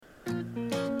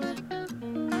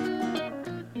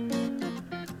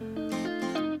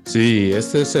Sí,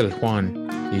 este es el Juan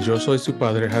y yo soy su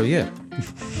padre Javier.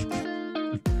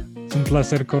 Es un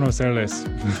placer conocerles.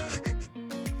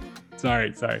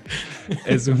 Sorry.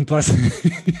 Es un placer.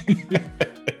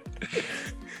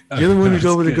 You're the one who That was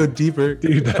told me to go good. deeper.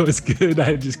 Dude, that was good.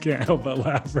 I just can't help but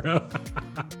laugh, bro.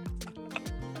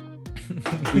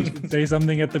 We should say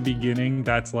something at the beginning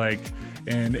that's like,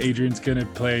 and Adrian's gonna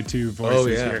play two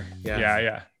voices here.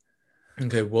 Yeah.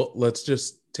 Okay, well, let's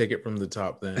just take it from the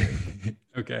top then.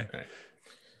 Okay.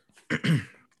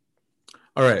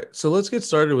 All right, so let's get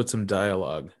started with some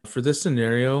dialogue. For this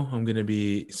scenario, I'm going to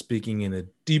be speaking in a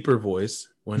deeper voice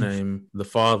when I'm the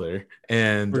father.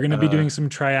 And we're going to be doing some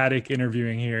triadic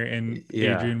interviewing here, and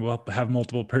yeah. Adrian will have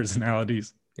multiple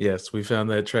personalities. Yes, we found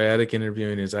that triadic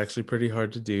interviewing is actually pretty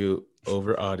hard to do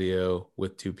over audio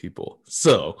with two people.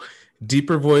 So,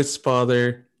 deeper voice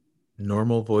father,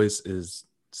 normal voice is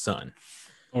son.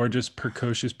 Or just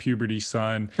precocious puberty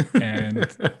son and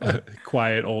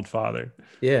quiet old father.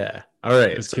 Yeah. All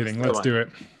right. Just kidding. Esteban. Let's do it.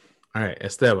 All right,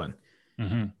 Esteban.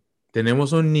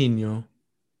 Tenemos un niño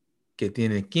que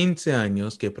tiene 15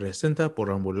 años que presenta por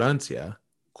ambulancia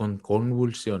con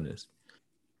convulsiones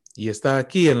y está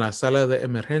aquí en la sala de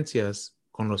emergencias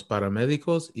con los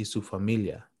paramédicos y su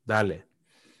familia. Dale.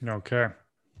 Okay.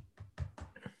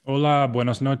 Hola,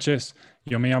 buenas noches.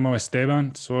 Yo me llamo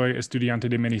Esteban, soy estudiante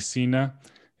de medicina.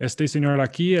 ¿Este señor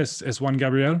aquí es Juan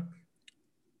Gabriel?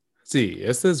 Sí,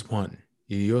 este es Juan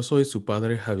y yo soy su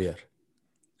padre Javier.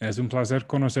 Es un placer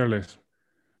conocerles.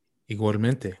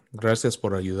 Igualmente, gracias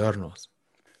por ayudarnos.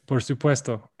 Por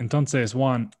supuesto. Entonces,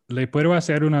 Juan, ¿le puedo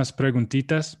hacer unas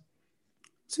preguntitas?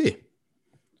 Sí.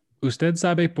 ¿Usted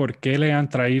sabe por qué le han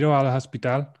traído al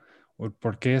hospital? ¿O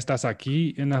por qué estás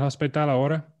aquí en el hospital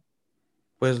ahora?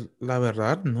 Pues la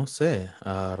verdad no sé.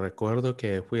 Recuerdo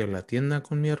que fui a la tienda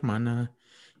con mi hermana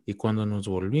y cuando nos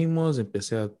volvimos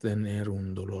empecé a tener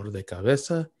un dolor de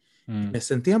cabeza. Me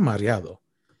sentía mareado.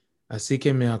 Así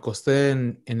que me acosté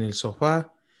en el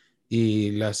sofá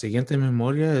y la siguiente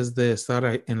memoria es de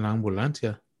estar en la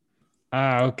ambulancia.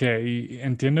 Ah, ok. Y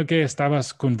entiendo que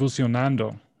estabas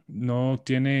convulsionando. ¿No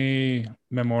tiene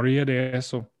memoria de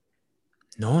eso?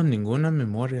 No, ninguna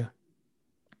memoria.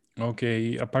 Ok,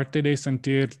 y aparte de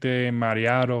sentirte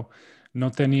mareado,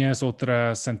 ¿no tenías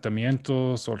otros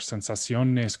sentimientos o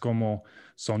sensaciones como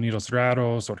sonidos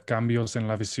raros o cambios en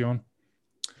la visión?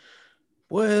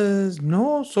 Pues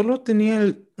no, solo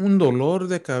tenía un dolor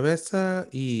de cabeza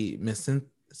y me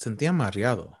sentía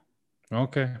mareado.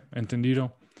 Ok,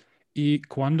 entendido. ¿Y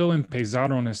cuándo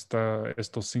empezaron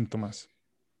estos síntomas?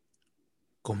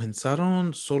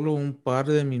 Comenzaron solo un par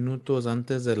de minutos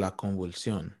antes de la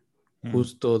convulsión,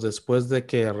 justo después de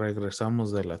que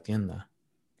regresamos de la tienda.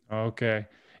 Ok,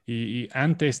 y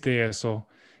antes de eso,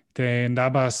 ¿te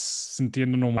andabas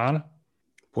sintiendo normal?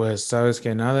 Pues sabes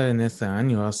que nada en este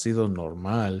año ha sido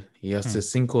normal y hace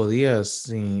 5 días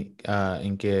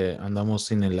en que andamos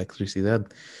sin electricidad.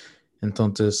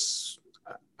 Entonces,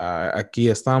 aquí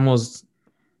estamos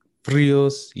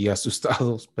fríos y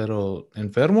asustados, pero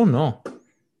enfermo no.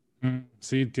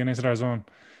 Sí, tienes razón.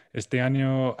 Este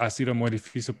año ha sido muy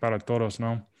difícil para todos,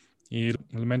 ¿no? Y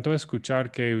lamento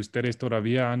escuchar que ustedes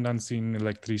todavía andan sin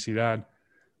electricidad.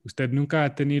 Usted nunca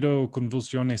ha tenido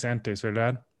convulsiones antes,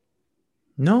 ¿verdad?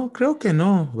 No, creo que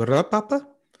no, ¿verdad, papá?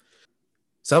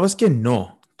 ¿Sabes que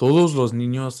no? Todos los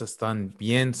niños están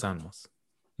bien sanos.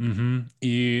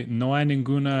 Y no hay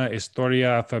ninguna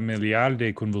historia familiar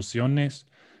de convulsiones,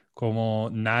 como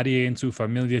nadie en su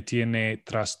familia tiene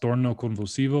trastorno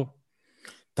convulsivo.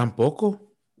 Tampoco.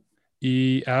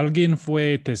 ¿Y alguien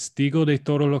fue testigo de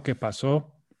todo lo que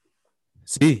pasó?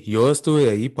 Sí, yo estuve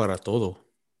ahí para todo.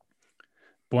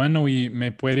 Bueno, ¿y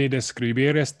me puede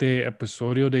describir este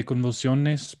episodio de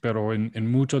convulsiones, pero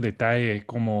en mucho detalle,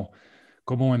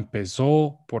 cómo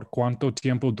empezó, por cuánto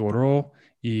tiempo duró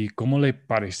y cómo le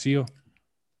pareció?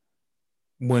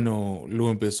 Bueno, lo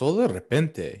empezó de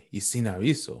repente y sin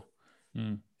aviso.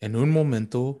 En un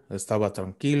momento estaba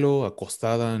tranquilo,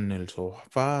 acostada en el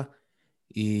sofá,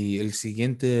 y el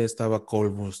siguiente estaba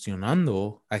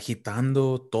convulsionando,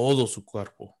 agitando todo su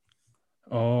cuerpo.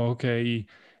 Oh, ok. ¿Y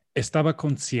estaba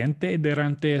consciente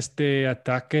durante este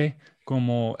ataque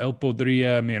como él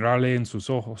podría mirarle en sus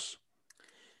ojos?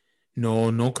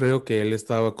 No, no creo que él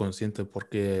estaba consciente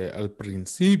porque al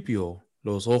principio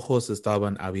los ojos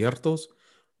estaban abiertos,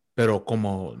 pero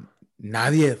como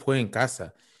nadie fue en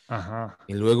casa, Ajá.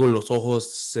 y luego los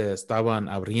ojos se estaban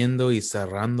abriendo y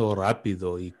cerrando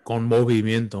rápido y con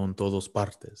movimiento en todas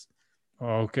partes.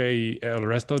 Ok, ¿y el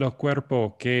resto del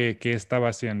cuerpo qué estaba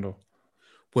haciendo?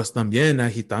 Pues también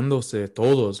agitándose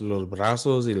todos, los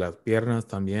brazos y las piernas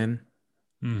también.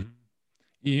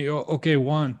 Y, ok,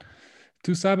 Juan,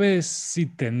 ¿tú sabes si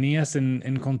tenías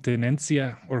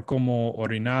incontinencia o como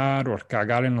orinar o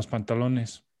cagar en los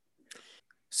pantalones?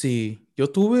 Sí,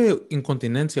 yo tuve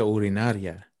incontinencia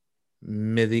urinaria.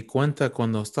 Me di cuenta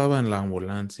cuando estaba en la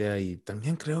ambulancia y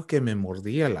también creo que me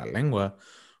mordía la lengua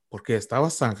porque estaba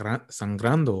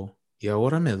sangrando y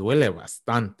ahora me duele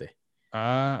bastante.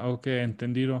 Ah, ok,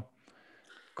 entendido.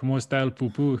 ¿Cómo está el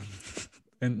pupú?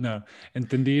 No,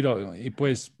 entendido. Y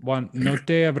pues, Juan, no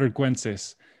te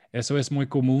avergüences. Eso es muy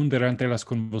común durante las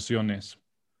convulsiones.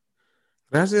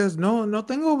 Gracias, no, no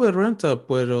tengo vergüenza,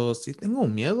 pero sí tengo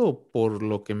miedo por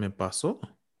lo que me pasó.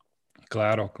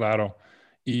 Claro, claro.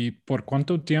 ¿Y por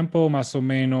cuánto tiempo más o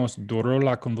menos duró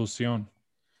la convulsión?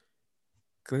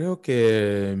 Creo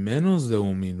que menos de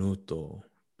un minuto,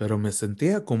 pero me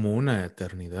sentía como una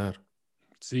eternidad.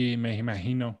 Sí, me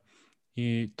imagino.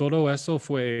 Y todo eso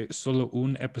fue solo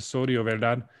un episodio,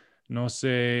 ¿verdad? No se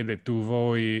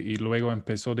detuvo y luego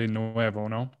empezó de nuevo,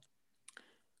 ¿no?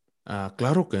 Ah,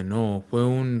 claro que no, fue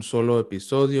un solo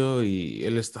episodio y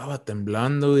él estaba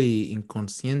temblando y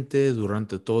inconsciente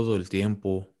durante todo el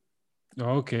tiempo.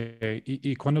 Ok.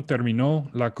 Y cuando terminó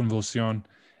la convulsión,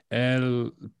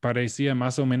 él parecía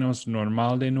más o menos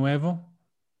normal de nuevo.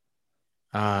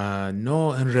 Ah,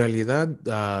 no, en realidad,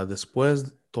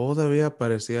 después todavía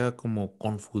parecía como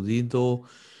confundido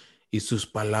y sus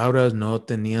palabras no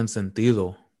tenían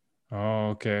sentido.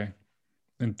 Ok.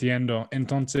 Entiendo.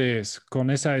 Entonces,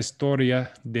 con esa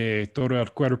historia de todo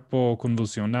el cuerpo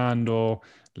convulsionando,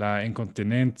 la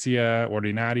incontinencia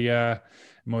urinaria,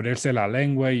 morderse la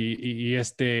lengua y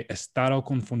este estado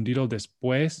confundido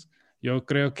después, yo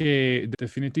creo que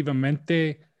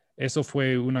definitivamente eso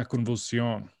fue una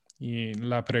convulsión. Y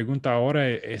la pregunta ahora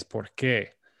es ¿por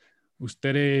qué?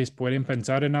 ¿Ustedes pueden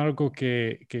pensar en algo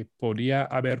que podría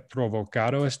haber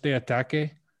provocado este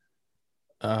ataque?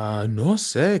 Ah, no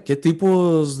sé, ¿qué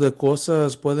tipos de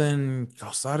cosas pueden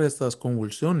causar estas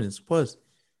convulsiones? Pues,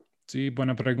 Sí,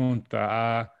 buena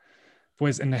pregunta.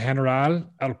 Pues en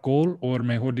general, alcohol, o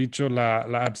mejor dicho, la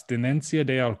abstinencia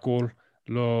de alcohol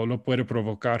lo puede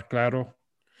provocar, claro.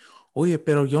 oye,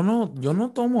 pero yo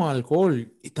no tomo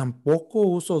alcohol y tampoco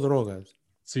uso drogas.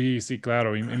 Sí, sí,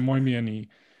 claro, y muy bien.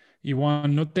 Y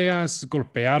Juan, ¿no te has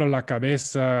golpeado la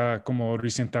cabeza como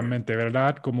recientemente,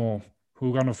 verdad? Como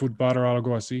jugando fútbol o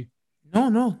algo así. No,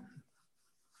 no.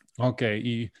 Ok,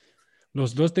 y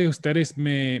los dos de ustedes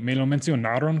me lo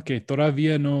mencionaron que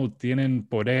todavía no tienen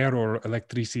poder o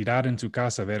electricidad en su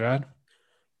casa, ¿verdad?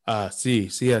 Ah, sí,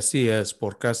 sí, así es,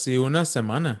 por casi una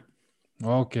semana.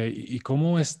 Ok, ¿y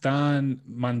cómo están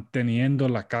manteniendo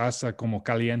la casa como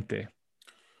caliente?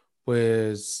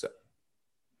 Pues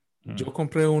Mm, yo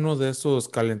compré uno de esos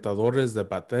calentadores de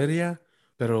batería,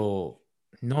 pero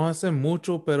no hace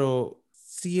mucho, pero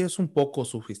sí es un poco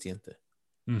suficiente.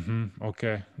 ujú, ok,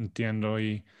 entiendo.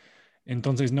 Y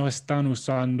entonces no están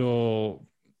usando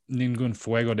ningún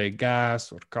fuego de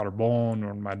gas o carbón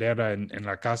o madera en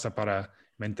la casa para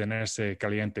mantenerse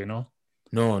caliente, ¿no?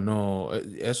 No, no,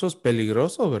 eso es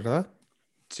peligroso, ¿verdad?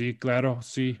 Sí, claro,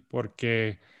 sí,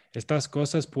 porque estas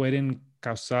cosas pueden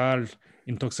causar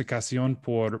intoxicación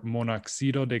por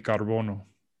monóxido de carbono.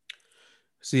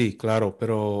 Sí, claro,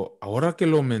 pero ahora que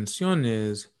lo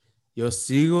menciones, yo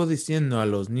sigo diciendo a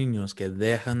los niños que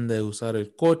dejan de usar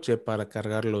el coche para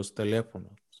cargar los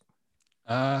teléfonos.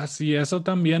 Ah, sí, eso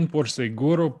también por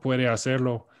seguro puede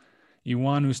hacerlo. Y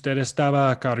Juan, ¿usted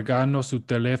estaba cargando su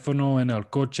teléfono en el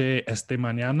coche esta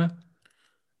mañana?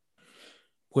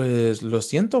 Pues lo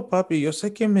siento, papi, yo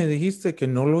sé que me dijiste que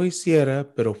no lo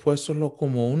hiciera, pero fue solo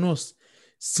como unos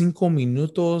 5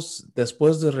 minutos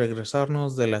después de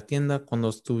regresarnos de la tienda cuando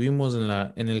estuvimos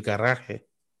en el garaje.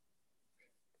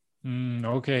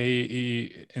 Ok, y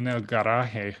en el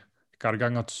garaje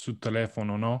cargando su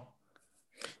teléfono, ¿no?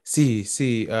 Sí,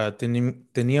 sí,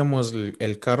 teníamos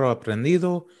el carro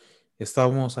aprendido,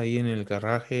 estábamos ahí en el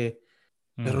garaje,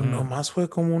 pero Ujú. nomás fue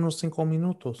como unos 5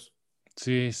 minutos.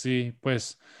 Sí, sí,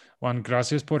 pues Juan,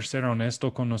 gracias por ser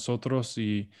honesto con nosotros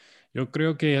y yo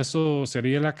creo que eso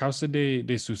sería la causa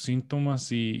de sus síntomas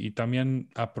y también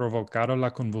ha provocado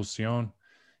la convulsión.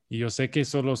 Y yo sé que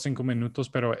solo 5 minutos,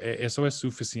 pero eso es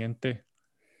suficiente.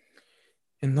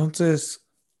 Entonces,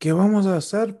 ¿qué vamos a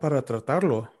hacer para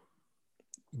tratarlo?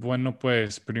 Bueno,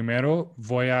 pues primero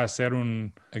voy a hacer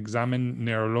un examen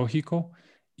neurológico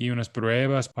y unas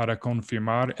pruebas para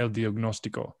confirmar el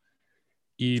diagnóstico.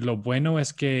 Y lo bueno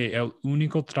es que el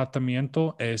único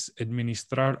tratamiento es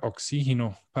administrar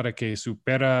oxígeno para que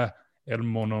supera el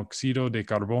monóxido de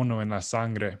carbono en la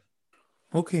sangre.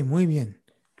 Ok, muy bien.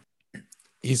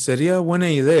 ¿Y sería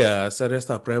buena idea hacer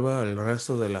esta prueba al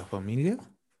resto de la familia?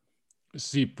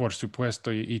 Sí, por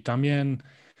supuesto. Y también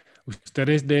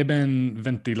ustedes deben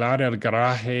ventilar el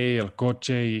garaje, el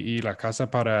coche y la casa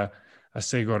para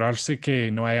asegurarse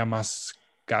que no haya más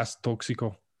gas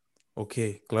tóxico. Ok,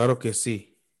 claro que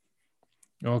sí.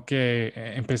 Ok,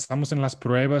 empezamos en las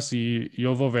pruebas y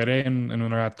yo volveré en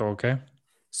un rato, ¿ok?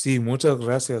 Sí, muchas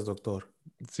gracias, doctor.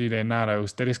 Sí, de nada.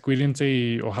 Ustedes cuídense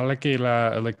y ojalá que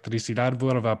la electricidad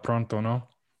vuelva pronto, ¿no?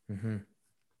 Mhm.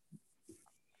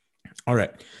 All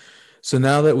right. So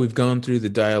now that we've gone through the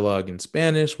dialogue in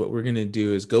Spanish, what we're going to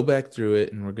do is go back through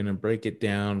it and we're going to break it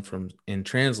down from and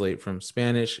translate from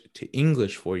Spanish to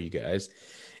English for you guys.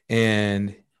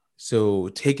 And so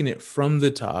taking it from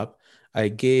the top, I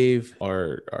gave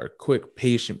our quick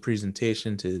patient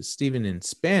presentation to Stephen in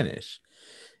Spanish.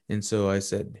 And so I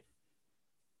said,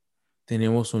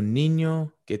 tenemos un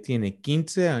niño que tiene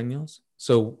 15 años.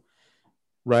 So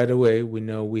right away, we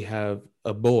know we have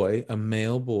a boy, a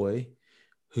male boy,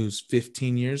 who's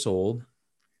 15 years old,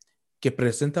 que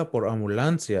presenta por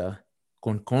ambulancia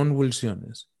con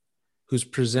convulsiones, who's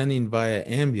presenting via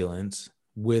ambulance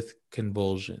with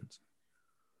convulsions.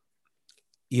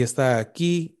 Y está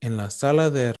aquí en la sala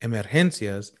de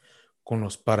emergencias con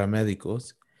los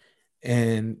paramédicos.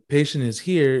 And patient is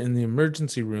here in the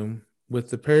emergency room with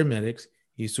the paramedics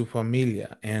y su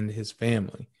familia and his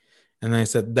family. And I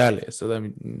said, dale. So that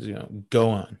means, go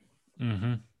on.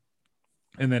 Mhm.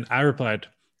 And then I replied,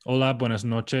 Hola, buenas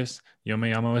noches. Yo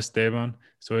me llamo Esteban.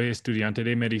 Soy estudiante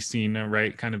de medicina,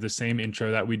 right? Kind of the same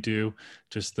intro that we do,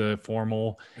 just the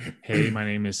formal, hey, my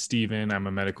name is Steven. I'm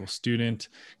a medical student.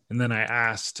 And then I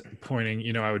asked,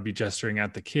 pointing, I would be gesturing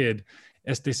at the kid,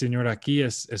 Este señor aquí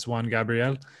es Juan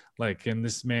Gabriel. Like, and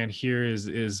this man here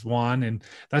is Juan. And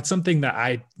that's something that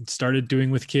I started doing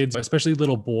with kids, especially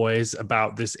little boys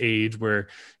about this age where,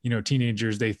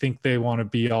 teenagers, they think they want to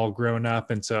be all grown up.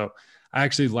 And so I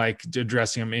actually like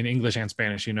addressing them in English and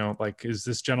Spanish, like, is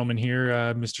this gentleman here,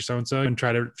 Mr. So and so, and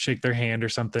try to shake their hand or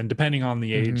something, depending on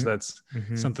the age. Mm-hmm. That's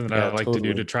Mm-hmm. something that Yeah, I like to do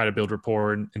totally. to try to build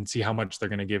rapport and see how much they're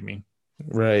going to give me.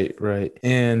 Right, right.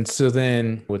 And so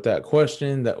then with that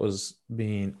question that was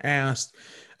being asked,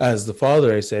 as the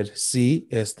father, I said, sí,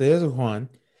 este es Juan.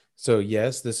 So,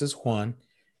 yes, this is Juan.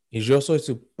 Y yo soy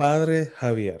su padre,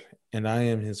 Javier. And I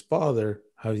am his father,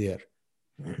 Javier.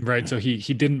 Right. So he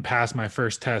didn't pass my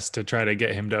first test to try to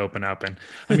get him to open up. And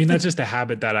I mean, that's just a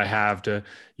habit that I have to,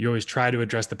 you always try to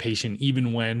address the patient,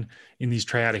 even when in these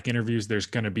triadic interviews, there's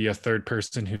going to be a third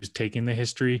person who's taking the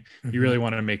history. You Mm-hmm. really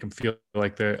want to make them feel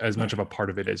like they're as much of a part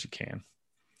of it as you can.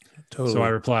 So I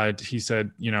Totally. replied, he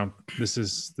said, this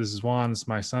is Juan, this is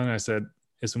my son. I said,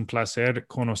 es un placer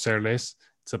conocerles.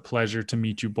 It's a pleasure to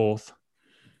meet you both.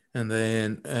 And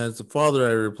then as the father,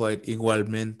 I replied,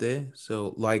 igualmente.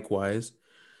 So, likewise,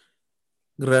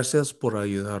 gracias por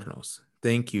ayudarnos.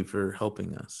 Thank you for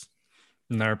helping us.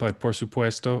 And I replied, por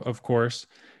supuesto, of course.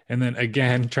 And then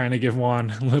again, trying to give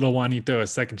Juan, little Juanito, a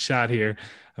second shot here.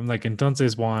 I'm like,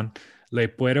 entonces, Juan, ¿le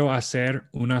puedo hacer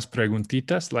unas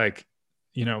preguntitas? Like,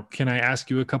 can I ask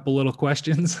you a couple little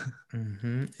questions?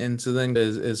 Mm-hmm. And so then,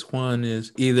 as Juan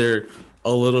is either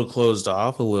a little closed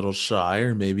off, a little shy,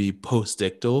 or maybe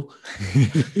postictal,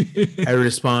 I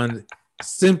respond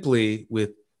simply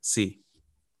with sí,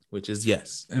 which is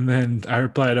yes. And then I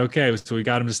replied, okay. So we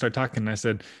got him to start talking. And I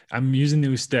said, I'm using the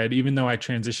usted, even though I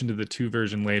transitioned to the two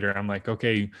version later. I'm like,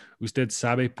 okay, usted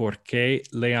sabe por qué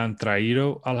le han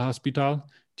traído al hospital?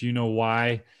 Do you know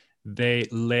why they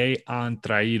le han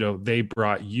traído? They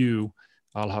brought you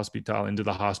al hospital into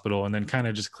the hospital. And then kind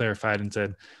of just clarified and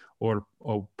said, or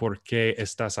por qué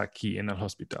estás aquí en el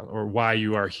hospital, or why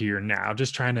you are here now.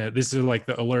 Just trying to, this is like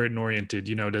the alert and oriented,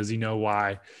 does he know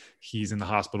why he's in the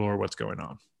hospital or what's going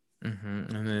on?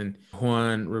 Mm-hmm. And then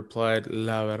Juan replied,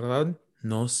 La verdad,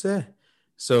 no sé.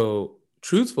 So,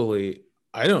 truthfully,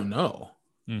 I don't know.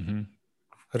 Mm-hmm.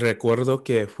 Recuerdo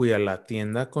que fui a la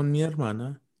tienda con mi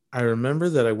hermana. I remember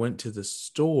that I went to the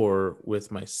store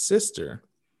with my sister.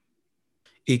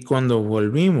 Y cuando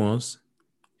volvimos,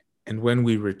 and when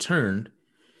we returned,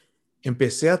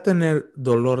 empecé a tener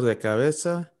dolor de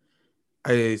cabeza.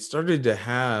 I started to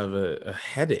have a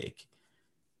headache.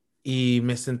 Y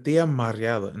me sentía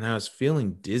mareado, and I was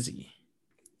feeling dizzy.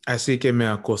 Así que me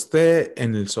acosté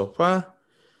en el sofá.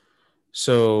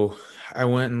 So I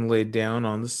went and laid down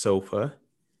on the sofa.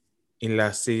 Y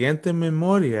la siguiente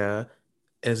memoria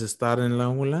es estar en la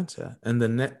ambulancia. And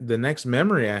the next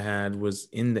memory I had was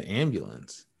in the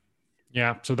ambulance.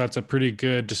 Yeah, so that's a pretty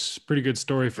good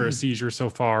story for a seizure so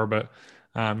far, but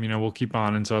we'll keep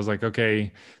on. And so I was like,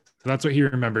 okay, so that's what he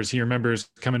remembers. He remembers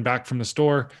coming back from the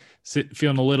store,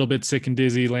 feeling a little bit sick and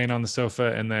dizzy, laying on the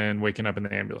sofa, and then waking up in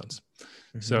the ambulance.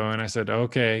 Mhm. So, and I said,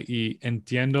 okay, y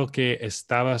entiendo que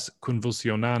estabas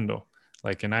convulsionando.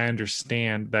 Like, and I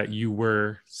understand that you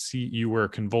were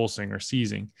convulsing or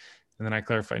seizing. And then I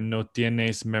clarified, no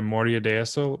tienes memoria de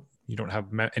eso. You don't have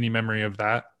any memory of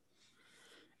that.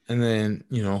 And then,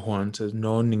 Juan says,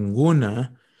 no,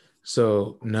 ninguna.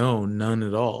 So, no, none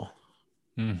at all.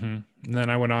 And then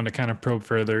I went on to kind of probe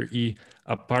further. Y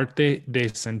aparte de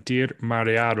sentir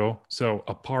mareado, so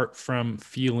apart from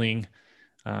feeling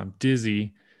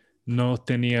dizzy, no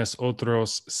tenías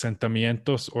otros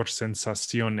sentimientos or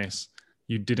sensaciones.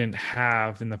 You didn't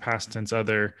have in the past tense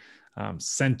other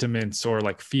sentiments or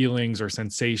like feelings or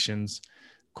sensations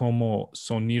como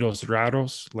sonidos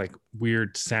raros, like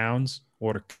weird sounds,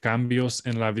 or cambios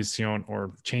en la visión,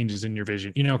 or changes in your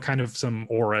vision. Kind of some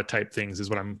aura type things is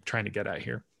what I'm trying to get at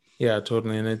here. Yeah,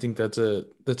 totally. And I think that's a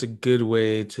good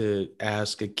way to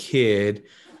ask a kid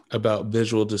about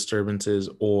visual disturbances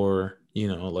or,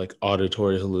 like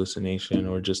auditory hallucination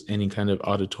or just any kind of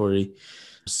auditory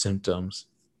symptoms.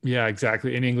 Yeah,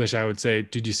 exactly. In English, I would say,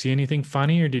 did you see anything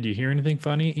funny or did you hear anything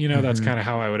funny? That's Hmm. kind of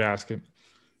how I would ask it.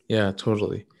 Yeah,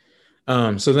 totally.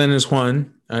 So then as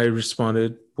Juan, I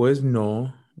responded, pues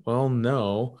no. Well,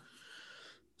 no.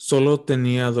 Solo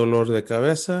tenía dolor de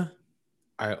cabeza.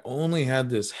 I only had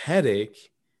this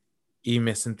headache y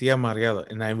me sentía mareado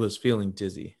and I was feeling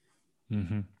dizzy.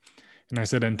 hmm And I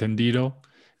said entendido,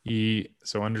 y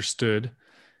so understood.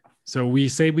 So we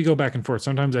go back and forth.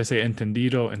 Sometimes I say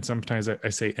entendido, and sometimes I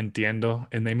say entiendo,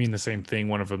 and they mean the same thing.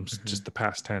 One of them's Hmm. just the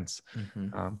past tense.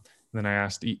 Hmm. Then I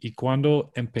asked, ¿Y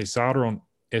cuándo empezaron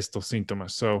estos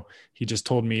síntomas? So he just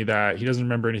told me that he doesn't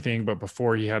remember anything, but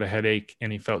before he had a headache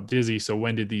and he felt dizzy. So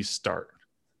when did these start?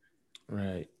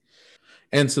 Right.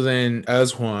 And so then,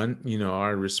 as Juan, I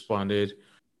responded,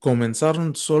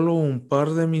 comenzaron solo un par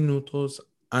de minutos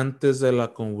antes de la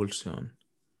convulsión.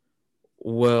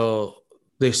 Well,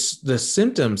 the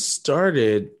symptoms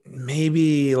started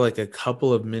maybe like a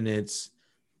couple of minutes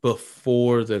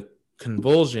before the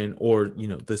convulsion or,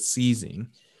 the seizing,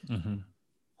 Mm-hmm.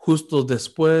 justo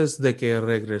después de que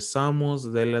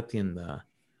regresamos de la tienda.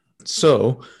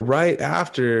 So, right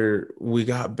after we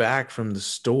got back from the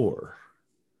store.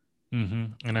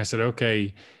 And I said,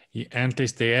 okay, y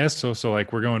antes de eso. So,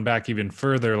 like, we're going back even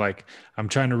further. Like, I'm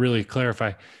trying to really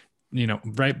clarify,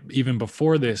 right even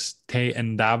before this, te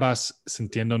andabas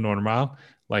sintiendo normal?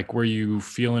 Like, were you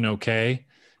feeling okay?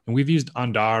 And we've used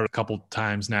andar a couple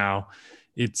times now.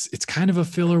 It's kind of a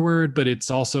filler word, but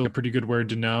it's also a pretty good word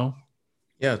to know.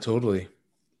 Yeah, totally.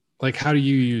 Like, how do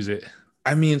you use it?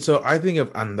 I mean, so I think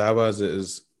of andabas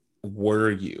as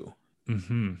were you.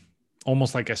 hmm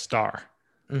Almost like a star.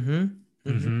 Mm-hmm.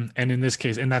 Mm-hmm. And in this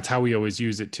case, and that's how we always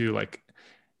use it too. Like,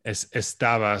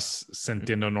 estabas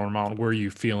sintiendo normal? Were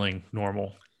you feeling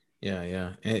normal? Yeah,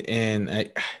 yeah. And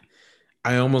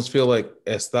I almost feel like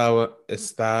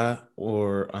está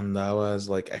or andabas,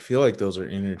 like I feel like those are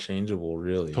interchangeable,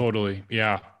 really. Totally.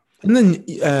 Yeah. And then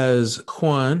as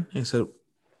Juan, I said,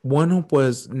 bueno,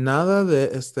 pues nada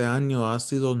de este año ha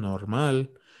sido normal.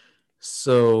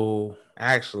 So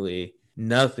actually,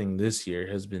 nothing this year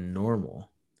has been normal.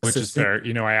 Which is fair.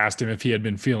 I asked him if he had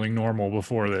been feeling normal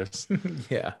before this.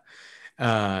 Yeah.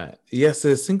 Y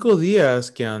hace 5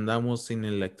 días que andamos sin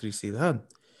electricidad.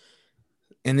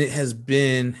 And it has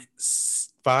been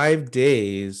 5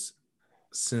 days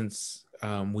since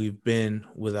we've been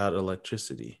without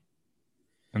electricity.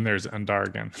 And there's andar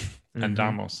again. Mm-hmm.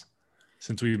 Andamos.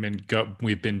 Since we've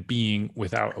been being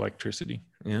without electricity.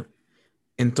 Yeah.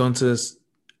 Entonces,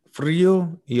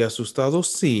 frío y asustado,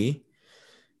 sí.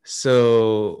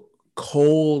 So,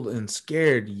 cold and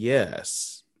scared,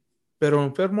 yes. Pero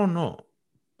enfermo, no.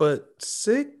 But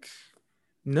sick,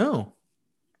 no.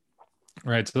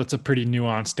 Right. So that's a pretty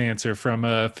nuanced answer from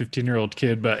a 15-year-old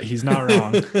kid, but he's not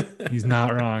wrong. He's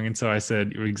not wrong. And so I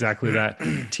said exactly that.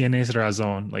 Tienes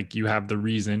razón. Like, you have the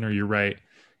reason, or you're right.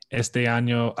 Este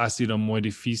año ha sido muy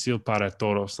difícil para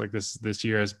todos. Like, this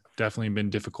year has definitely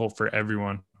been difficult for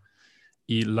everyone.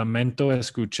 Y lamento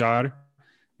escuchar,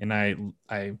 and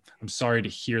I'm sorry to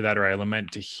hear that, or I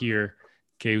lament to hear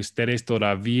que ustedes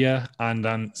todavía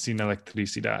andan sin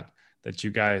electricidad, that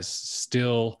you guys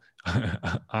still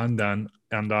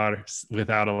andar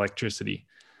without electricity.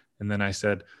 And then I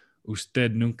said,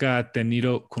 usted nunca ha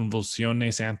tenido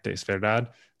convulsiones antes, ¿verdad?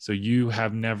 So you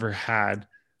have never had,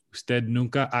 usted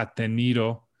nunca ha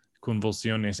tenido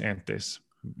convulsiones antes.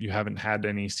 You haven't had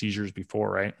any seizures before,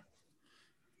 right?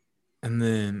 And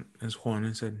then as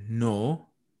Juan said, no,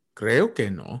 creo que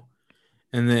no.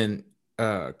 And then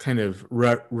kind of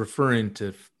referring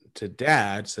to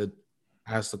dad, said,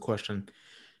 asked the question,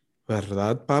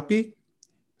 ¿verdad, papi?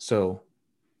 So,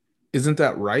 isn't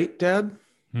that right, dad?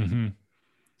 Mm-hmm.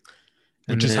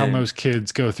 And Which is how then, most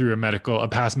kids go through a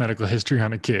past medical history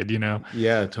on a kid, you know,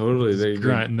 yeah, totally. just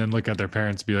grunt and then look at their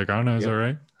parents and be like, oh no, it's all Yep,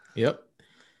 right. yep.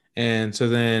 And so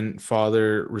then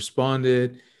father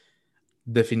responded,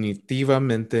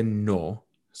 definitivamente no.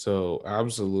 So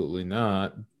absolutely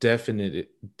not.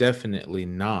 Definitely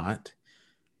not.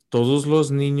 Todos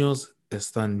los niños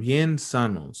están bien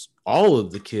sanos. All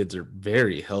of the kids are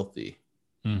very healthy.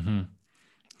 Mm-hmm.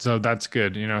 So that's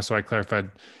good, you know. So I clarified,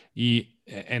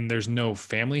 and there's no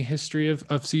family history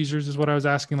of seizures, is what I was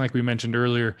asking. Like we mentioned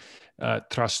earlier,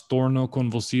 trastorno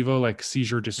convulsivo, like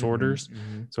seizure Hmm, disorders.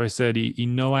 hmm. So I said, y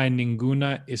no hay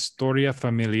ninguna historia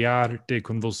familiar de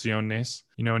convulsiones.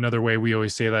 You know, another way we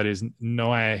always say that is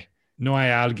no hay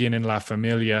alguien en la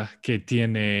familia que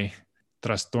tiene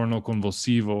trastorno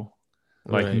convulsivo.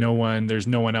 Like Right. there's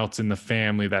no one else in the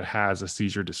family that has a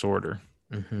seizure disorder.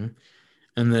 Hmm.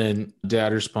 And then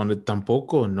dad responded,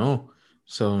 tampoco, no.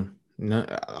 So no,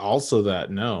 also that,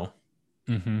 no.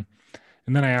 Mm-hmm.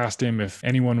 And then I asked him if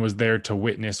anyone was there to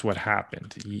witness what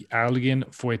happened. Y alguien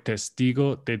fue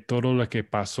testigo de todo lo que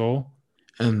pasó.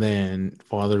 And then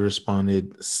father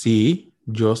responded, sí,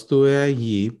 yo estuve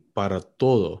allí para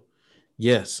todo.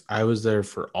 Yes, I was there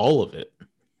for all of it.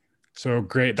 So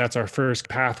great. That's our first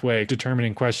pathway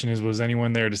determining question is, was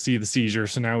anyone there to see the seizure?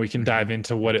 So now we can Hmm, dive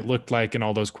into what it hmm. looked like and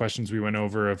all those questions we went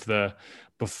over of the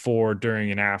before, during,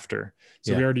 and after.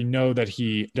 So we Yeah, already know that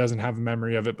he doesn't have a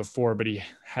memory of it before, but he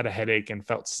had a headache and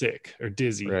felt sick or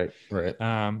dizzy. right, right.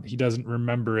 He doesn't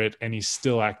remember it and he's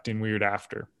still acting weird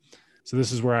after. So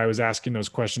this is where I was asking those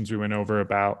questions we went over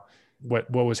about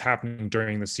what was happening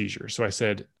during the seizure. So I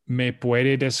said, ¿Me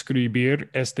puede describir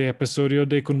este episodio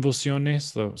de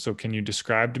convulsiones? So can you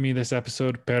describe to me this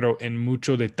episode, pero en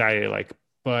mucho detalle, like,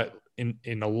 but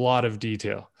in a lot of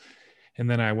detail. And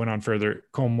then I went on further.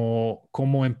 ¿Cómo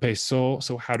empezó?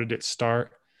 So how did it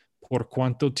start? ¿Por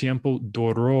cuánto tiempo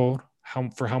duró?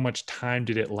 For how much time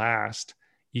did it last?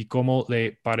 ¿Y cómo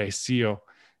le pareció?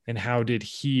 And how did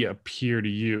he appear to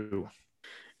you?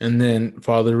 And then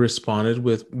father responded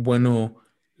with, bueno,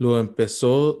 lo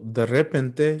empezó de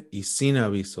repente y sin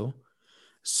aviso.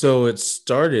 So it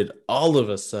started all of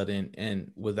a sudden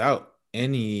and without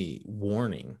any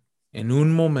warning. En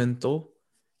un momento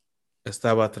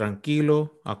estaba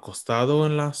tranquilo, acostado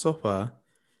en la sofá.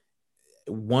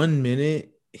 1 minute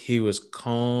he was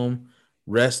calm,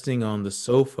 resting on the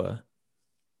sofa.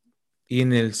 Y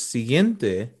en el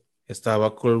siguiente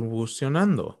estaba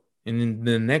convulsionando. And in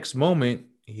the next moment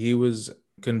he was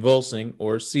convulsing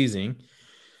or seizing,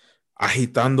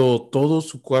 agitando todo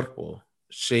su cuerpo,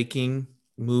 shaking,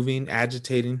 moving,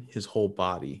 agitating his whole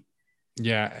body.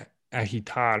 Yeah,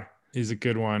 agitar is a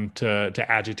good one to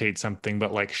agitate something,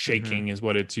 but like Mm-hmm. shaking is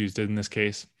what it's used in this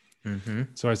case. Mm-hmm.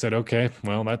 So I said, okay,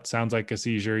 well, that sounds like a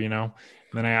seizure, you know.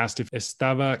 And then I asked if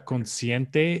estaba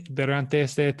consciente durante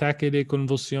este ataque de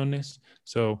convulsiones.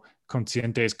 So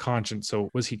consciente is conscious. So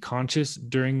was he conscious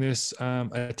during this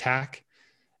attack?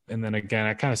 And then again,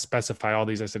 I kind of specify all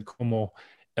these. I said, como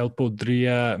él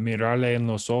podría mirarle en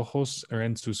los ojos or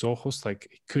en sus ojos?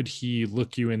 Like, could he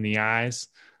look you in the eyes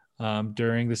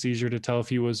during the seizure to tell if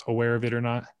he was aware of it or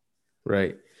not?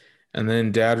 Right. And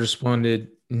then dad responded,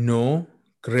 no,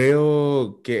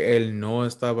 creo que él no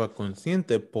estaba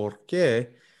consciente. ¿Por qué?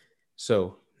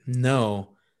 So, no,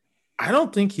 I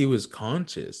don't think he was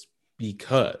conscious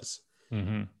because.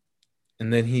 Mm-hmm.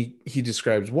 And then he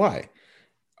describes why.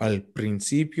 Al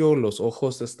principio los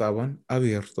ojos estaban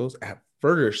abiertos. At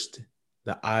first,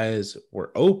 the eyes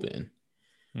were open,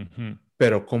 Mm-hmm.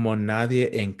 pero como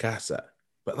nadie en casa.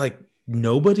 But like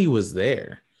nobody was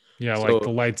there. Yeah, like the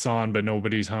So, lights on, but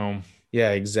nobody's home.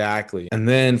 yeah, exactly. And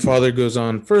then father goes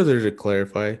on further to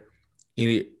clarify.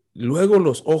 Y luego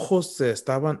los ojos se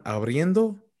estaban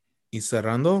abriendo y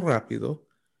cerrando rápido.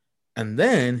 And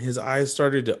then his eyes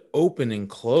started to open and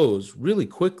close really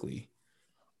quickly.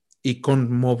 Y con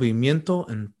movimiento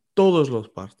en todas las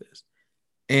partes.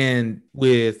 And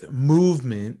with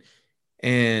movement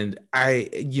and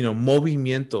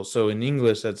movimiento. So in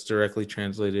English, that's directly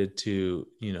translated to,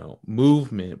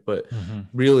 movement. But Mm-hmm.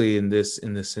 really in this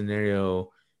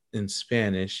scenario in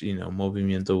Spanish,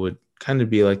 movimiento would kind of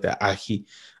be like that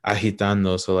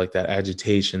agitando. So like that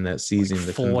agitation, that Like seizing,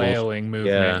 the convulsion. flailing movement.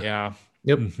 Yeah. Yeah.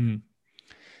 Yep. Mm-hmm.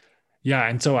 Yeah,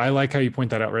 and so I like how you point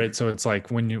that out, right? So it's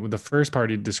like when you the first part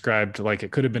you described, like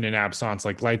it could have been an absence,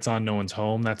 like lights on, no one's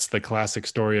home. That's the classic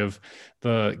story of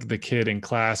the kid in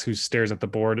class who stares at the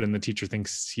board and the teacher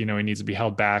thinks, he needs to be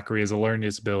held back or he has a learning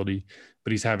disability,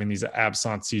 but he's having these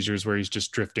absence seizures where he's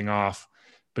just drifting off.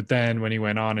 But then when he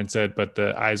went on and said, but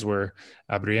the eyes were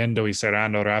abriendo y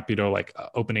cerrando rápido, like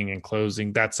opening and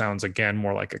closing, that sounds again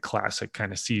more like a classic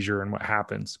kind of seizure and what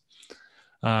happens.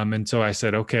 And so I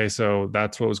said, okay, so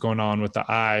that's what was going on with the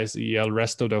eyes. Y el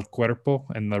resto del cuerpo,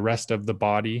 and the rest of the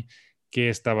body, ¿qué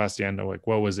estaba haciendo? Like,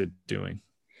 what was it doing?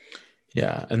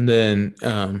 Yeah. And then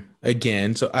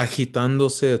again, so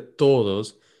agitándose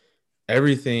todos,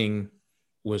 everything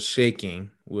was shaking,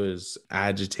 was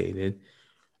agitated.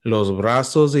 Los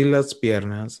brazos y las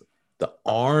piernas, the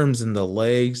arms and the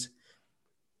legs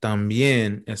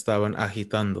también estaban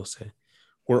agitándose.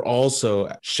 We're also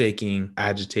shaking,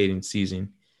 agitating, seizing.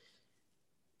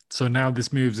 So now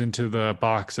this moves into the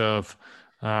box of,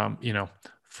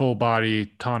 full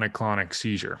body tonic clonic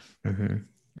seizure. Mm-hmm.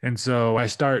 And so I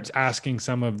start asking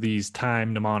some of these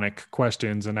time mnemonic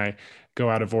questions, and I go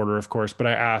out of order, of course, but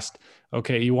I asked,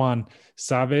 okay, Iwan,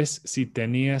 ¿sabes si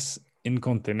tenías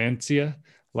incontinencia?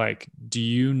 Like, do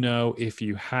you know if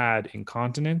you had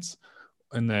incontinence?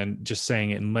 And then just saying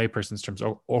it in layperson's terms,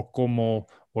 o como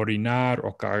orinar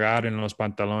o cagar en los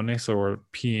pantalones, or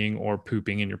peeing or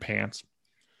pooping in your pants,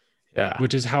 Yeah.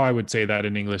 which is how I would say that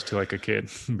in English to like a kid.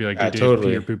 Be like, Yeah, did you pee or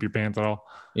totally. poop your pants at all?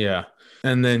 Yeah.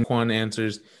 And then Juan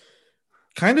answers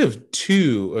kind of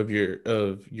two of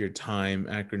your time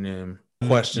acronym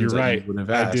questions You're that you right. would have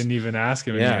I asked. didn't even ask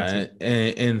him, and he Yeah.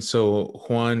 answered. And so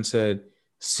Juan said,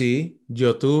 Sí,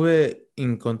 yo tuve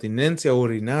incontinencia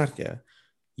urinaria.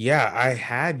 Yeah, I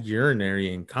had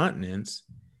urinary incontinence.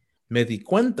 Me di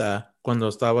cuenta cuando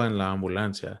estaba en la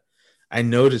ambulancia. I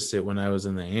noticed it when I was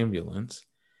in the ambulance.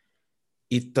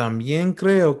 Y también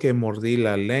creo que mordí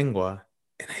la lengua.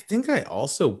 And I think I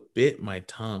also bit my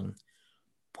tongue.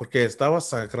 Porque estaba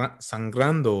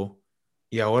sangrando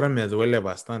y ahora me duele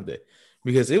bastante.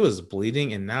 Because it was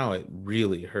bleeding and now it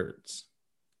really hurts.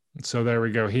 So there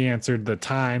we go. He answered the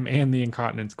time and the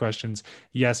incontinence questions.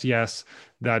 Yes, yes.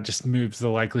 That just moves the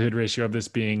likelihood ratio of this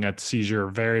being a seizure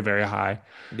very, very high.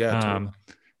 Yeah, totally. Um,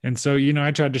 and so,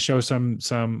 I tried to show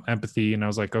some empathy, and I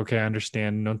was like, okay, I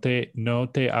understand. No te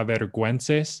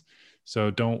avergüences.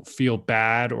 So don't feel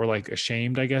bad or like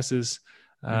ashamed, I guess is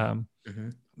um, Mm-hmm.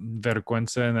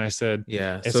 vergüenza. And I said,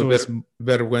 Yeah. So eso es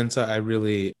vergüenza, I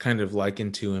really kind of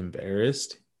liken to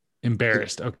embarrassed.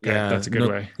 embarrassed. Okay, Yeah. that's a good No.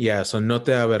 way. Yeah. So no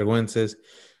te avergüences.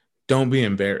 Don't be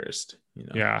embarrassed.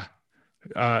 Yeah.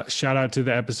 Shout out to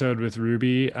the episode with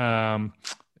Ruby.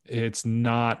 It's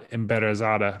not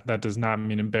embarazada. That does not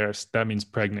mean embarrassed. That means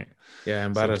pregnant. Yeah. So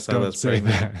Embarazada don't is say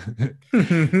pregnant.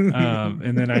 that.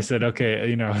 And then I said,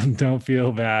 okay, don't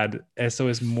feel bad. Eso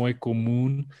es muy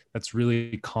común. That's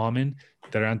really common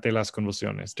durante las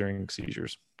convulsiones, during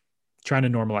seizures. Trying to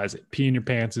normalize it. Pee in your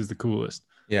pants is the coolest.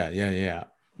 Yeah. Yeah. Yeah.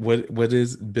 What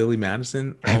is Billy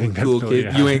Madison? I All the think that's cool Billy.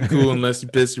 kids. You ain't cool unless you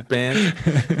piss your pants.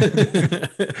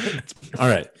 All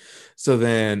right. So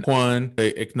then Juan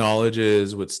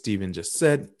acknowledges what Steven just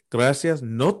said. Gracias.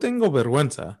 No tengo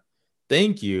vergüenza.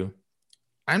 Thank you.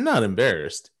 I'm not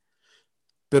embarrassed.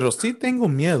 Pero sí tengo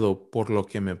miedo por lo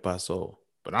que me pasó.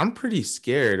 But I'm pretty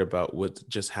scared about what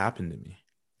just happened to me.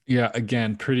 Yeah,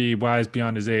 again, pretty wise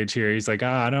beyond his age here. He's like,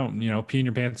 I don't, peeing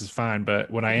your pants is fine, but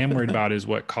what I am worried about is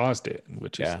what caused it,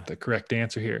 which is Yeah. the correct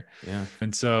answer here. Yeah.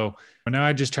 And so now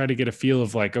I just try to get a feel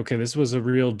of like, okay, this was a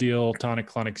real deal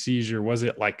tonic-clonic seizure. Was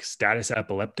it like status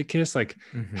epilepticus? Like,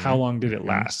 how long did it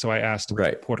last? So I asked,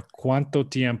 Right. por cuánto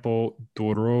tiempo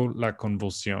duró la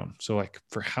convulsión? So like,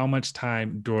 for how much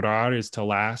time? Durar is to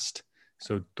last.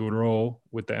 So duró,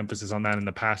 with the emphasis on that in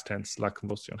the past tense, la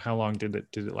convulsión. How long did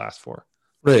it last for?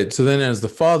 Right. So then as the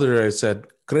father, I said,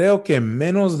 creo que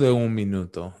menos de un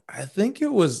minuto. I think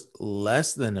it was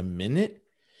less than a minute,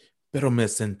 pero me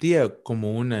sentía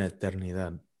como una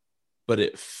eternidad. But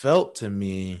it felt to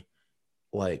me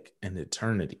like an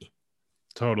eternity.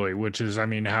 Totally, which is, I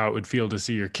mean, how it would feel to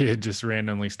see your kid just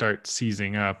randomly start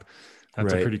seizing up.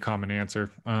 That's a Right. pretty common answer.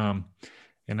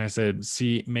 And I said,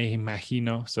 sí, me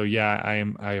imagino. So yeah,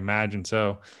 I imagine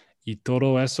so. Y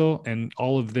todo eso, and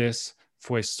all of this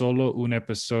fue solo un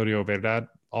episodio, ¿verdad?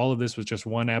 All of this was just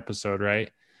one episode, right?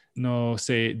 No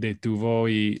se detuvo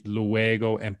y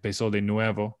luego empezó de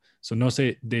nuevo. So no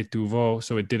se detuvo,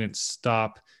 so it didn't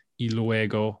stop, y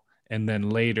luego, and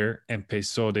then later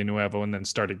empezó de nuevo, and then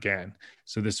start again.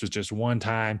 So this was just one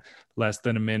time, less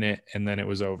than a minute, and then it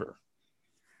was over.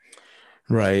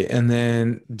 Right. And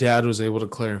then dad was able to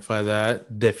clarify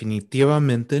that.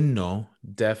 Definitivamente no.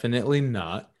 Definitely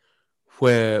not.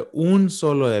 Fue un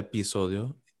solo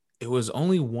episodio. It was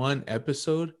only one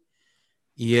episode.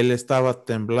 Y él estaba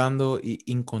temblando y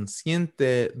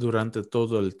inconsciente durante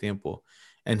todo el tiempo.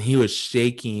 And he was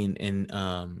shaking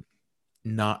and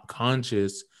not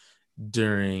conscious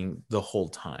during the whole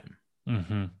time.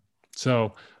 Hmm.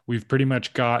 So we've pretty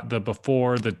much got the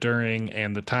before, the during,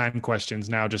 and the time questions.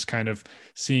 Now just kind of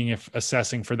seeing if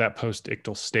assessing for that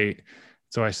post-ictal state.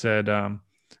 So I said,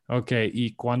 okay,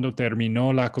 y cuando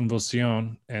terminó la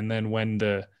convulsión, and then when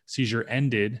the seizure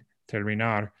ended,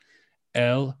 terminar,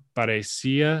 él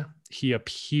parecía, he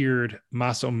appeared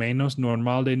más o menos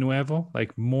normal de nuevo,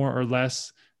 like more or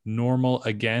less normal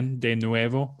again de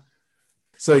nuevo.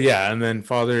 So yeah, and then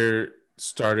Father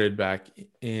started back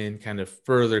in kind of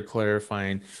further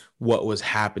clarifying what was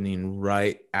happening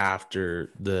right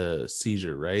after the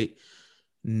seizure, right?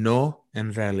 No,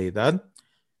 en realidad,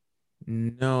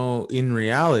 no, in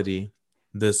reality,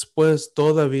 después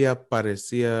todavía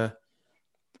parecía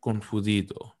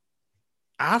confundido.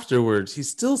 Afterwards, he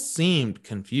still seemed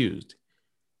confused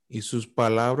y sus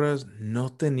palabras no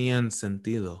tenían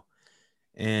sentido,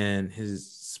 and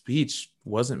his speech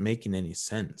wasn't making any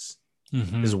sense.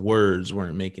 Mm-hmm. His words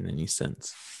weren't making any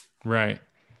sense. Right.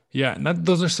 Yeah, and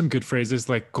those are some good phrases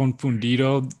like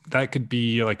confundido. That could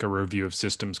be like a review of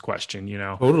systems question.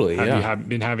 Totally, Have you yeah.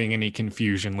 been having any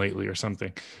confusion lately or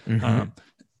something? Mm-hmm. Um,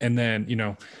 and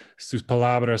then, sus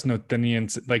palabras no tenían,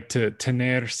 like to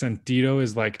tener sentido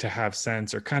is like to have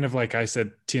sense, or kind of like I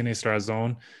said, tienes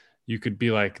razón. You could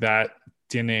be like that,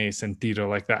 tiene sentido,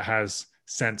 like that has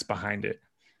sense behind it.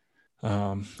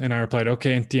 And I replied,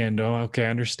 okay, entiendo, okay, I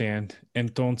understand.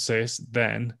 Entonces,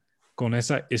 then, con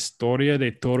esa historia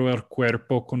de todo el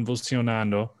cuerpo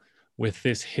convulsionando, with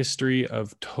this history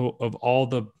of all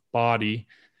the body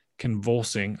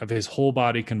convulsing, of his whole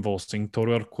body convulsing,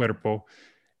 todo el cuerpo,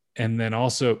 and then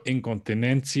also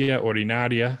incontinencia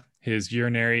urinaria, his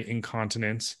urinary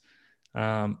incontinence,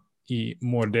 y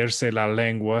morderse la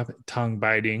lengua, tongue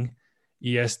biting,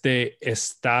 y este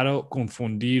estado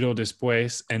confundido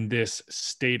después, and this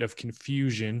state of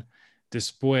confusion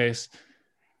después,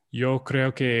 yo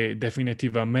creo que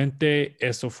definitivamente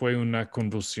eso fue una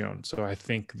convulsión. So I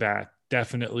think that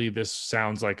definitely this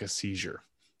sounds like a seizure.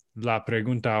 La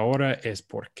pregunta ahora es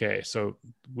por qué. So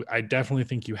I definitely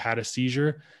think you had a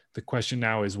seizure. The question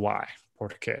now is why? ¿Por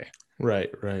qué?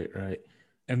 Right, right, right.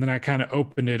 And then I kind of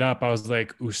opened it up. I was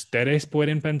like, ¿Ustedes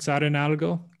pueden pensar en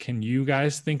algo? Can you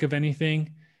guys think of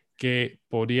anything que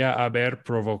podía haber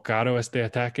provocado este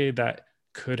ataque that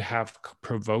could have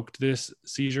provoked this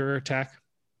seizure attack?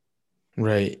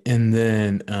 Right. And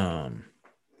then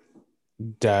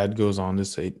Dad goes on to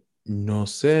say, no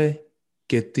sé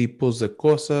qué tipos de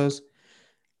cosas.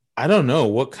 I don't know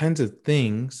what kinds of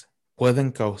things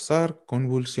pueden causar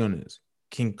convulsiones,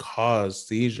 can cause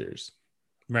seizures.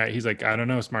 Right. He's like, I don't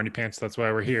know, smarty pants. That's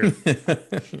why we're here.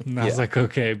 And I was Yeah. like,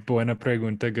 okay, buena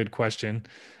pregunta, good question.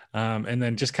 And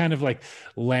then just kind of like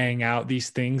laying out these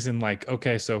things and like,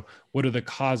 okay, so what are the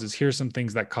causes? Here's some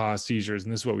things that cause seizures.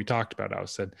 And this is what we talked about. I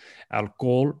said,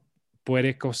 alcohol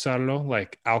puede causarlo,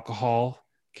 like alcohol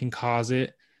can cause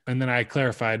it. And then I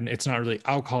clarified, it's not really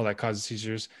alcohol that causes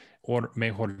seizures, or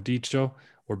mejor dicho,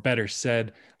 or better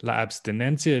said, la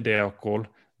abstinencia de alcohol,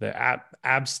 the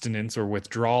abstinence or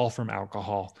withdrawal from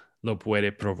alcohol, lo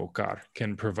puede provocar,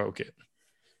 can provoke it.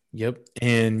 Yep.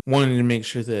 And wanted to make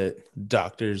sure that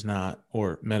doctors not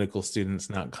or medical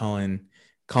students not calling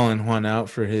Juan out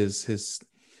for his He was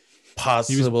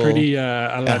possible pretty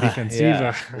a la yeah.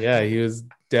 defensiva. Yeah, he was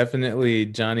definitely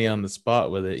Johnny on the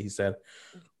spot with it. He said,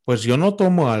 "Pues yo no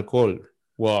tomo alcohol."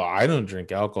 Well, I don't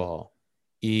drink alcohol.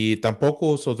 Y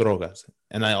tampoco uso drogas.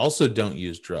 And I also don't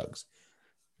use drugs.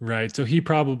 Right. So he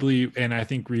probably, and I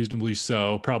think reasonably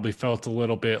so, probably felt a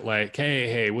little bit like,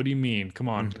 hey, what do you mean? Come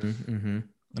on. Mm-hmm, mm-hmm.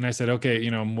 And I said, okay,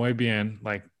 muy bien,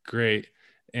 like, great.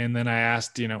 And then I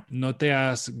asked, no te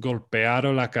has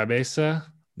golpeado la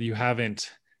cabeza? You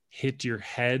haven't hit your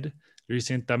head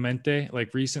recientemente,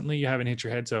 like recently, you haven't hit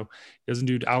your head. So it doesn't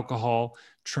do alcohol.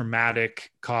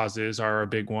 Traumatic causes are a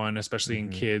big one, especially in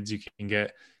kids. You can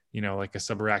get, like a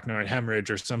subarachnoid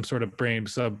hemorrhage or some sort of brain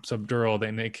subdural,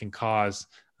 then it can cause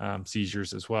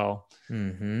seizures as well.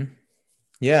 Mm-hmm.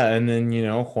 Yeah, and then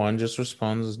Juan just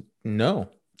responds, no.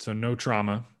 So no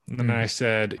trauma. And then I Mm-hmm.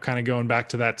 said, kind of going back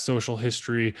to that social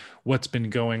history, what's been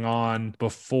going on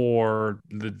before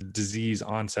the disease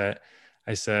onset.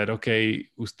 I said, okay,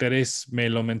 ustedes me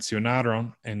lo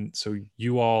mencionaron. And so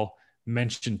you all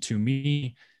mentioned to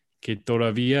me que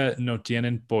todavía no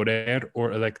tienen poder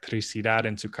or electricidad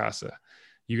en su casa.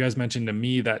 You guys mentioned to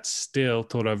me that still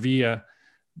todavía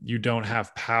you don't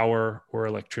have power or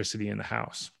electricity in the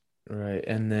house. Right.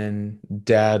 And then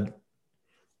Dad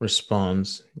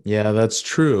responds, yeah, that's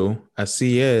true.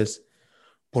 Así es.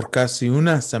 Por casi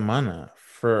una semana.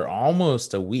 For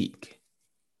almost a week.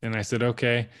 And I said,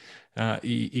 okay.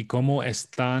 ¿Y cómo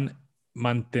están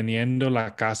manteniendo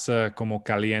la casa como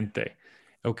caliente?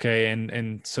 Okay,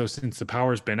 and so since the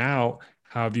power's been out,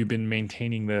 how have you been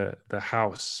maintaining the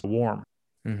house warm?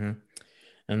 Hmm.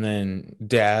 And then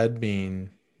dad being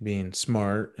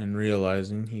smart and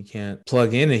realizing he can't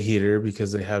plug in a heater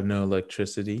because they have no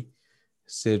electricity.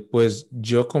 Said, pues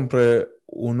yo compré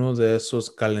uno de esos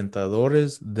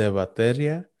calentadores de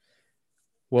batería.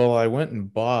 Well, I went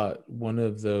and bought one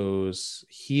of those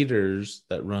heaters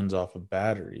that runs off a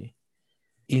battery.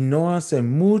 Y no hace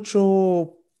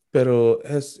mucho, pero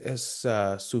es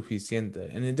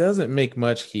suficiente. And it doesn't make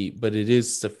much heat, but it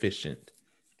is sufficient.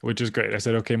 Which is great. I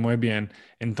said, okay, muy bien.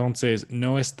 Entonces,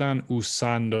 no están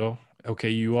usando, okay,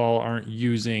 you all aren't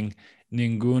using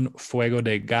ningún fuego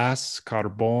de gas,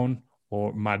 carbón,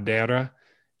 or madera.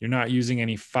 You're not using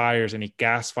any fires, any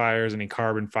gas fires, any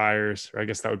carbon fires, or I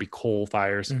guess that would be coal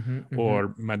fires, Hmm. Hmm.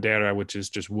 or madera, which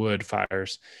is just wood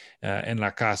fires in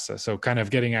la casa. So, kind of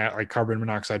getting at like carbon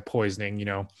monoxide poisoning,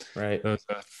 Right. those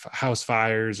house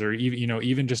fires, or even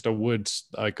even just a wood,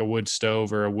 like a wood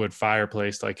stove or a wood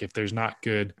fireplace, like if there's not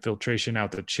good filtration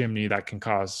out the chimney, that can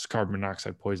cause carbon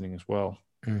monoxide poisoning as well.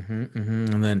 Hmm. Hmm.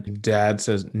 And then dad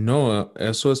says, no,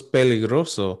 eso es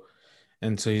peligroso.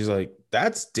 And so he's like,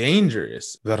 that's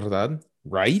dangerous, ¿verdad?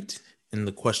 Right? In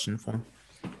the question form.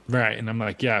 Right, and I'm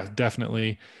like, yeah,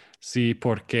 definitely. Sí,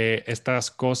 porque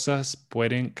estas cosas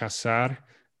pueden causar,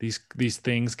 these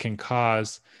things can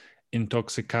cause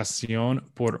intoxicación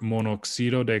por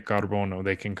monóxido de carbono.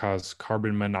 They can cause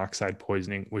carbon monoxide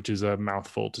poisoning, which is a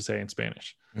mouthful to say in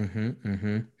Spanish. Hmm.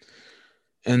 Hmm.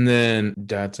 And then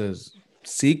dad says,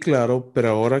 sí, claro, pero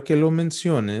ahora que lo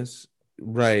menciones,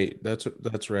 right,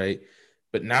 that's right.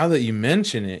 But now that you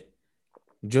mention it,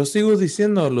 yo sigo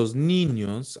diciendo a los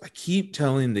niños, I keep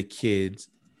telling the kids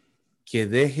que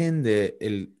dejen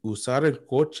de usar el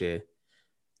coche,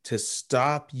 to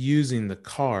stop using the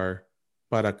car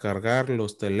para cargar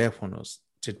los teléfonos,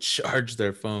 to charge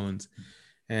their phones.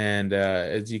 And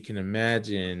as you can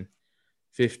imagine,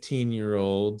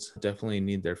 15-year-olds definitely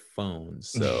need their phones.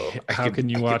 So How can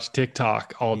you watch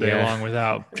TikTok all day yeah. long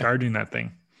without charging that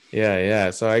thing? Yeah,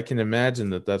 yeah. So I can imagine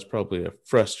that that's probably a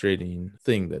frustrating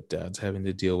thing that dad's having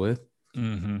to deal with.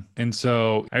 And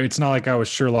so it's not like I was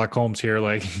Sherlock Holmes here.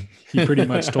 Like he pretty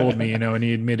much told me, and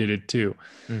he admitted it too.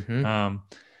 Hmm. Um,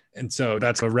 and so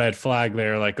that's a red flag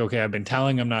there. Like, okay, I've been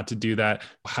telling him not to do that.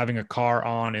 Having a car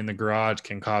on in the garage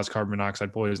can cause carbon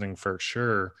monoxide poisoning for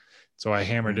sure. So I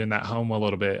hammered in that home a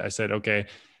little bit. I said, okay,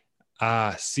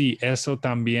 sí, eso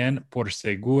también por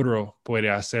seguro puede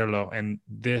hacerlo. And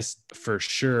this for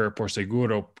sure, por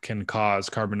seguro, can cause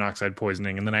carbon monoxide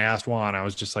poisoning. And then I asked Juan, I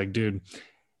was just like, dude,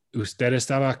 ¿usted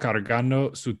estaba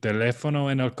cargando su teléfono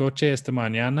en el coche esta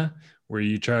mañana? Were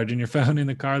you charging your phone in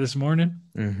the car this morning?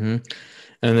 Hmm.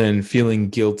 And then feeling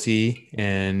guilty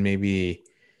and maybe,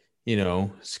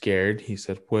 scared, he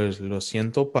said, pues lo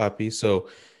siento, papi. So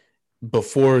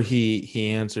before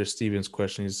he answers Steven's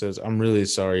question, he says, I'm really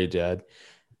sorry, Dad.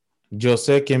 Yo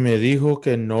sé que me dijo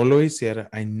que no lo hiciera.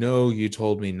 I know you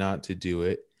told me not to do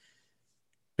it,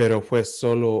 pero fue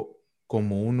solo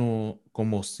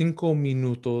como 5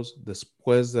 minutos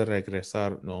después de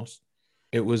regresarnos.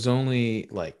 It was only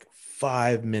like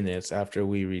 5 minutes after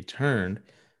we returned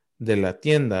de la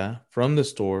tienda from the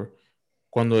store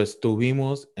cuando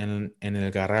estuvimos en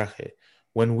el garaje,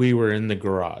 when we were in the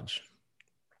garage.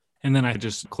 And then I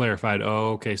just clarified,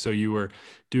 oh, okay, so you were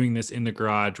doing this in the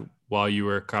garage while you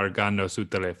were cargando su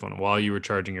teléfono, while you were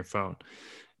charging your phone.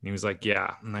 And he was like,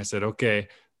 yeah. And I said, okay,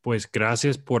 pues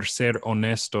gracias por ser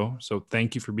honesto. So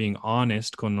thank you for being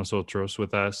honest con nosotros,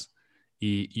 with us.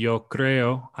 Y yo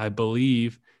creo, I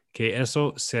believe que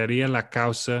eso sería la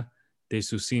causa de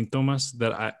sus síntomas,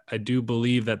 that I do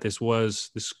believe that this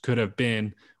could have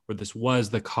been, or this was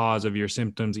the cause of your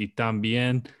symptoms. Y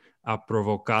también ha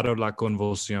provocado la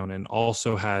convulsión, and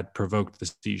also had provoked the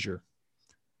seizure.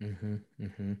 Mm-hmm,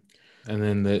 mm-hmm. And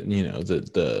then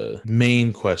the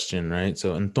main question, right?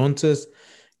 So entonces,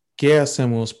 ¿qué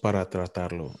hacemos para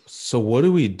tratarlo? So what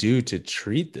do we do to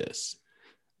treat this?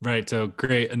 Right. So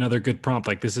great. Another good prompt.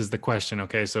 Like, this is the question.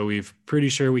 Okay. So we've pretty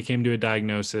sure we came to a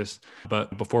diagnosis,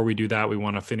 but before we do that, we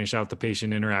want to finish out the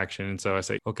patient interaction. And so I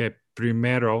say, okay,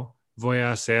 primero voy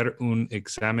a hacer un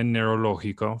examen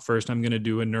neurológico. First, I'm going to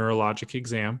do a neurologic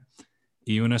exam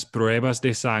y unas pruebas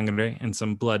de sangre and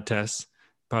some blood tests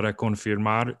para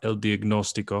confirmar el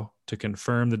diagnóstico, to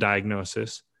confirm the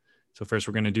diagnosis. So first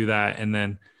we're going to do that. And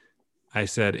then I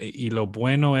said, y lo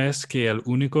bueno es que el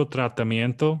único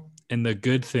tratamiento, and the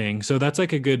good thing. So that's a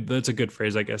good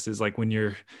phrase, I guess, is like when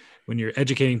you're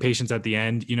educating patients at the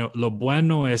end, lo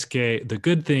bueno es que, the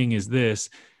good thing is this,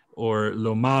 or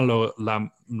lo malo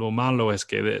es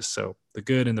que this. So the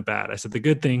good and the bad. I said the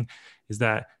good thing is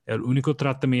that el único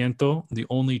tratamiento, the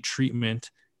only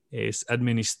treatment, es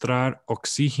administrar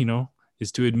oxígeno,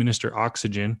 is to administer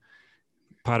oxygen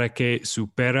para que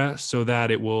supera, so that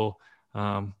it will,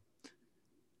 how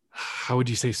would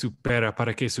you say supera?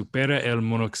 Para que supera el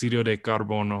monóxido de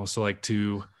carbono. So like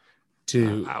to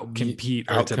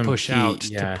outcompete or to push out,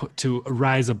 yeah. to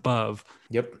rise above.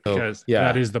 Yep. Because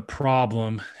that is the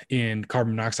problem in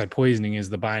carbon monoxide poisoning, is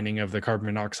the binding of the carbon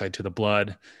monoxide to the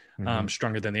blood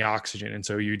stronger than the oxygen. And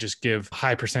so you just give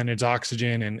high percentage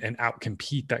oxygen and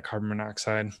outcompete that carbon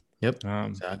monoxide. Yep,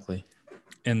 exactly.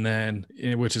 And then,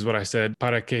 which is what I said,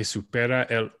 para que supera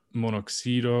el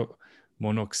monóxido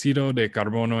de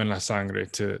carbono en la sangre,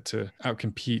 to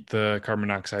outcompete the carbon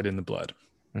monoxide in the blood.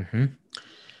 Mm-hmm.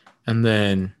 And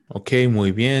then, okay,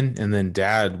 muy bien. And then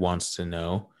Dad wants to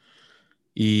know,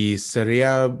 ¿y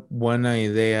sería buena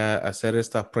idea hacer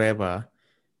esta prueba?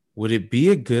 Would it be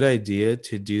a good idea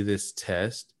to do this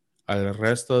test al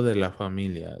resto de la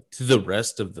familia, to the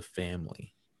rest of the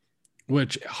family?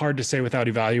 Which, hard to say without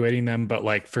evaluating them, but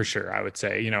like for sure, I would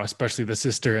say, especially the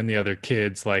sister and the other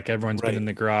kids, like everyone's been in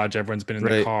the garage, everyone's been in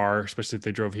the car, especially if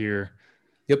they drove here.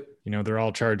 Yep. They're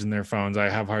all charging their phones. I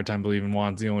have a hard time believing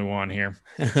Juan's the only one here.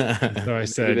 So I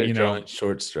said,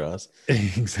 short straws.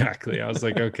 Exactly. I was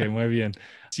like, okay, muy bien.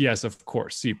 Yes, of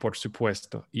course. Sí, por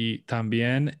supuesto. Y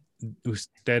también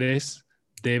ustedes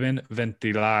deben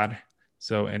ventilar.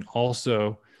 So, and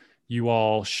also you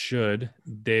all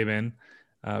deben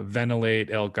ventilate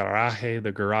el garaje,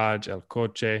 the garage, el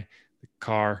coche, the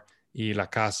car, y la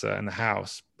casa, and the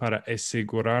house, para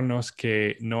asegurarnos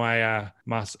que no haya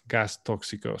más gas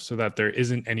tóxico, so that there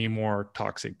isn't any more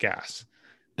toxic gas.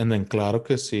 And then, claro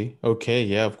que sí. Okay,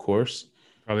 yeah, of course.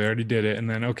 Probably already did it. And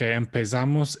then, okay,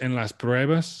 empezamos en las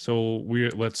pruebas. So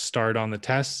let's start on the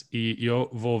tests. Y yo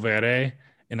volveré,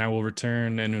 and I will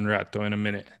return en un rato, in a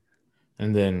minute.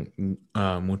 And then,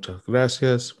 muchas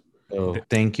gracias. So,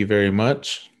 thank you very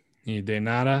much. Y de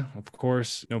nada, of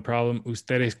course, no problem.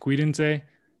 Ustedes cuídense.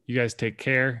 You guys take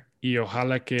care. Y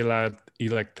ojalá que la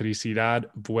electricidad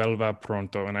vuelva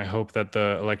pronto. And I hope that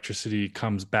the electricity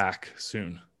comes back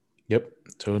soon. Yep,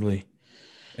 totally.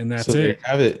 And that's it. There you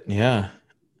have it. Yeah.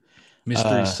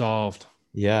 Mystery solved.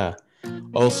 Yeah.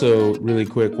 Also, really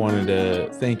quick, wanted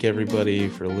to thank everybody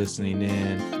for listening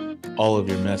in. All of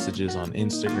your messages on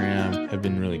Instagram have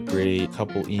been really great. A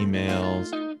couple emails.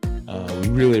 We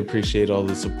really appreciate all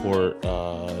the support.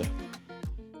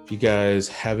 If you guys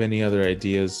have any other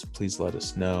ideas, please let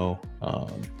us know.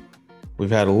 We've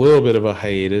had a little bit of a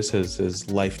hiatus as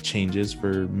life changes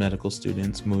for medical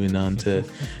students, moving on to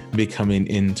becoming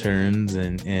interns,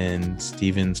 and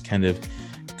Steven's kind of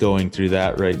going through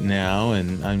that right now,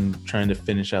 and I'm trying to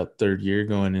finish out third year,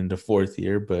 going into fourth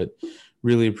year, but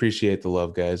really appreciate the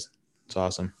love, guys. It's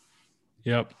awesome.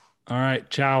 Yep. All right.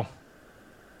 Ciao.